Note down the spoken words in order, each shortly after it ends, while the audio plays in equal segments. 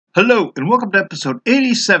Hello, and welcome to episode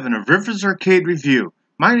 87 of Rivers Arcade Review.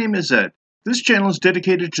 My name is Ed. This channel is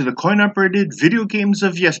dedicated to the coin-operated video games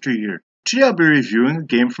of yesteryear. Today I'll be reviewing a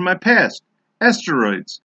game from my past,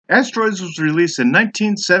 Asteroids. Asteroids was released in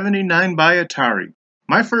 1979 by Atari.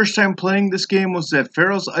 My first time playing this game was at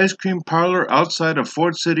Farrell's Ice Cream Parlor outside of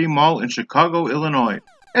Ford City Mall in Chicago, Illinois.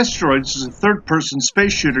 Asteroids is a third-person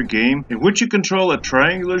space shooter game in which you control a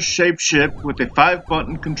triangular-shaped ship with a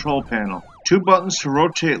 5-button control panel. 2 buttons to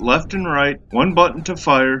rotate left and right, 1 button to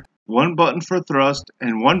fire, 1 button for thrust,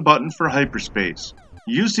 and 1 button for hyperspace.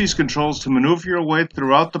 Use these controls to maneuver your way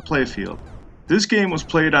throughout the playfield. This game was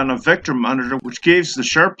played on a vector monitor which gave the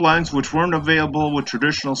sharp lines which weren't available with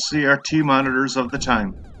traditional CRT monitors of the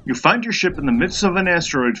time. You find your ship in the midst of an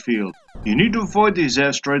asteroid field. You need to avoid these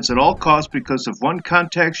asteroids at all costs because if one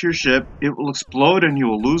contacts your ship, it will explode and you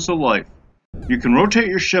will lose a life. You can rotate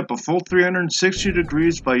your ship a full 360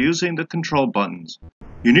 degrees by using the control buttons.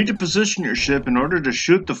 You need to position your ship in order to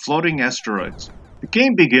shoot the floating asteroids. The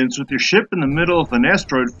game begins with your ship in the middle of an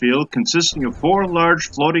asteroid field consisting of 4 large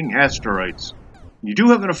floating asteroids. You do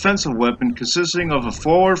have an offensive weapon consisting of a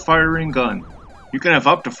forward-firing gun. You can have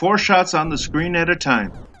up to 4 shots on the screen at a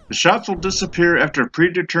time. The shots will disappear after a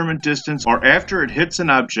predetermined distance or after it hits an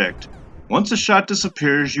object. Once a shot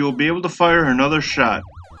disappears, you will be able to fire another shot.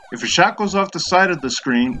 If a shot goes off the side of the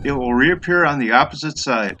screen, it will reappear on the opposite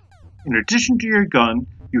side. In addition to your gun,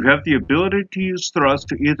 you have the ability to use thrust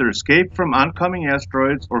to either escape from oncoming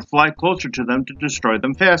asteroids or fly closer to them to destroy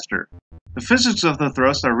them faster. The physics of the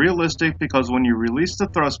thrust are realistic because when you release the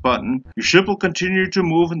thrust button, your ship will continue to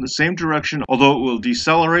move in the same direction although it will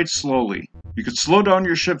decelerate slowly. You can slow down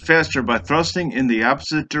your ship faster by thrusting in the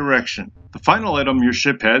opposite direction. The final item your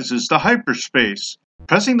ship has is the hyperspace.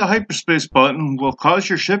 Pressing the hyperspace button will cause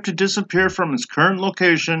your ship to disappear from its current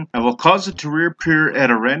location and will cause it to reappear at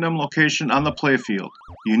a random location on the playfield.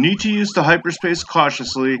 You need to use the hyperspace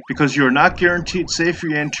cautiously because you are not guaranteed safe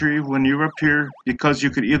re-entry when you appear because you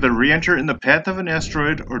could either re-enter in the path of an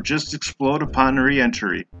asteroid or just explode upon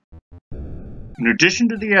re-entry. In addition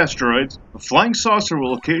to the asteroids, a flying saucer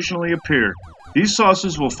will occasionally appear. These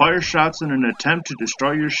saucers will fire shots in an attempt to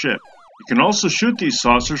destroy your ship. You can also shoot these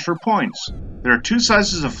saucers for points. There are 2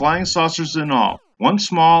 sizes of flying saucers in all, 1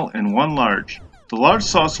 small and 1 large. The large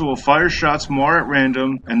saucer will fire shots more at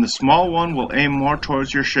random, and the small one will aim more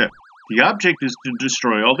towards your ship. The object is to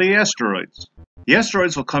destroy all the asteroids. The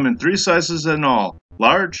asteroids will come in 3 sizes in all,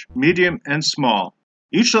 large, medium, and small.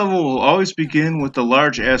 Each level will always begin with the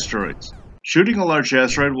large asteroids. Shooting a large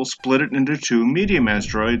asteroid will split it into 2 medium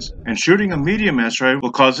asteroids, and shooting a medium asteroid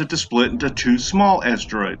will cause it to split into 2 small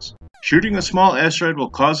asteroids. Shooting a small asteroid will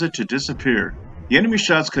cause it to disappear. The enemy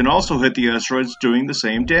shots can also hit the asteroids doing the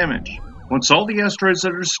same damage. Once all the asteroids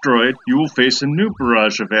are destroyed, you will face a new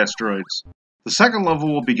barrage of asteroids. The second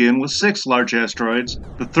level will begin with 6 large asteroids,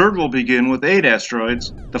 the third will begin with 8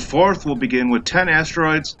 asteroids, the fourth will begin with 10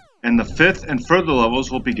 asteroids, and the 5th and further levels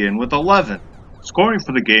will begin with 11. Scoring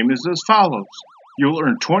for the game is as follows. You will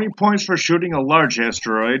earn 20 points for shooting a large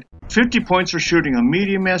asteroid, 50 points for shooting a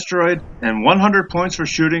medium asteroid, and 100 points for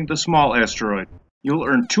shooting the small asteroid. You will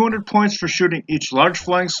earn 200 points for shooting each large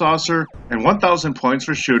flying saucer, and 1,000 points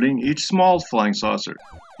for shooting each small flying saucer.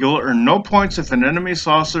 You will earn no points if an enemy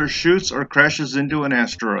saucer shoots or crashes into an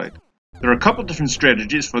asteroid. There are a couple different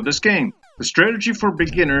strategies for this game. The strategy for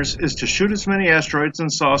beginners is to shoot as many asteroids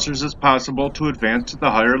and saucers as possible to advance to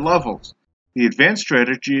the higher levels. The advanced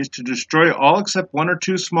strategy is to destroy all except 1 or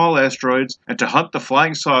 2 small asteroids and to hunt the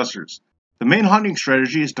flying saucers. The main hunting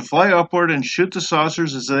strategy is to fly upward and shoot the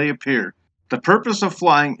saucers as they appear. The purpose of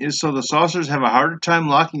flying is so the saucers have a harder time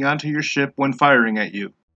locking onto your ship when firing at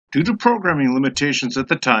you. Due to programming limitations at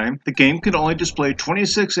the time, the game could only display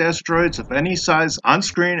 26 asteroids of any size on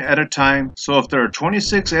screen at a time, so if there are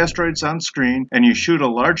 26 asteroids on screen and you shoot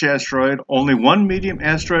a large asteroid, only 1 medium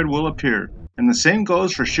asteroid will appear. And the same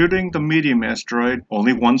goes for shooting the medium asteroid,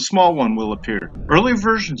 only 1 small one will appear. Early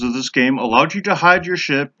versions of this game allowed you to hide your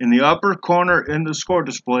ship in the upper corner in the score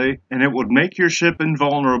display, and it would make your ship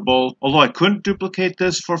invulnerable, although I couldn't duplicate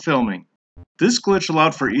this for filming. This glitch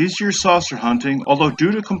allowed for easier saucer hunting, although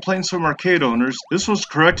due to complaints from arcade owners, this was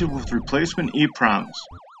corrected with replacement EEPROMs.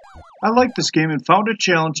 I liked this game and found it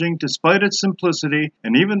challenging despite its simplicity,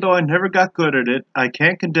 and even though I never got good at it, I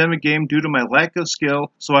can't condemn a game due to my lack of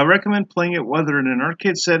skill, so I recommend playing it whether in an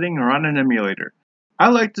arcade setting or on an emulator. I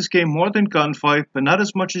like this game more than Gunfight, but not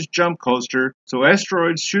as much as Jump Coaster, so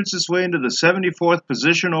Asteroids shoots its way into the 74th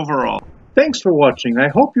position overall. Thanks for watching, I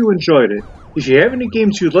hope you enjoyed it. If you have any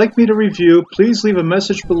games you'd like me to review, please leave a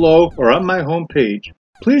message below or on my homepage.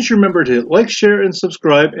 Please remember to like, share, and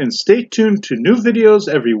subscribe, and stay tuned to new videos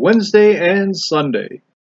every Wednesday and Sunday.